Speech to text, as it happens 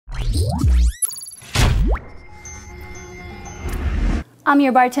I'm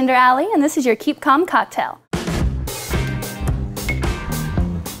your bartender, Allie, and this is your Keep Calm cocktail.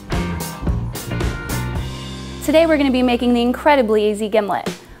 Today we're going to be making the incredibly easy gimlet.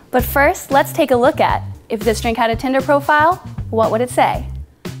 But first, let's take a look at, if this drink had a Tinder profile, what would it say?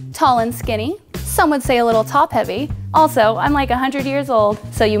 Tall and skinny. Some would say a little top-heavy. Also, I'm like 100 years old,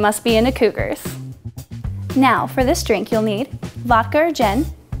 so you must be into cougars. Now, for this drink you'll need vodka or gin,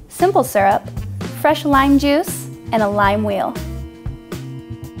 simple syrup, fresh lime juice, and a lime wheel.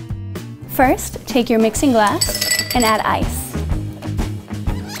 First, take your mixing glass and add ice.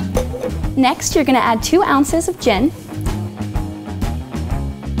 Next, you're going to add 2 ounces of gin,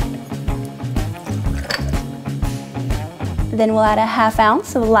 then we'll add a ½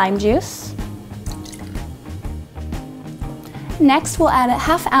 ounce of lime juice. Next, we'll add a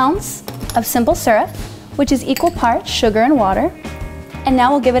 ½ ounce of simple syrup, which is equal parts sugar and water, and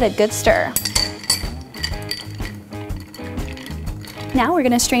now we'll give it a good stir. Now we're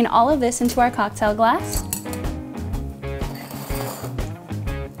going to strain all of this into our cocktail glass.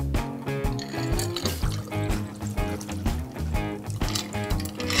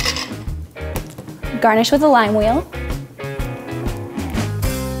 Garnish with a lime wheel.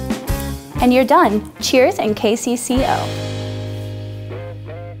 And you're done. Cheers and KCCO.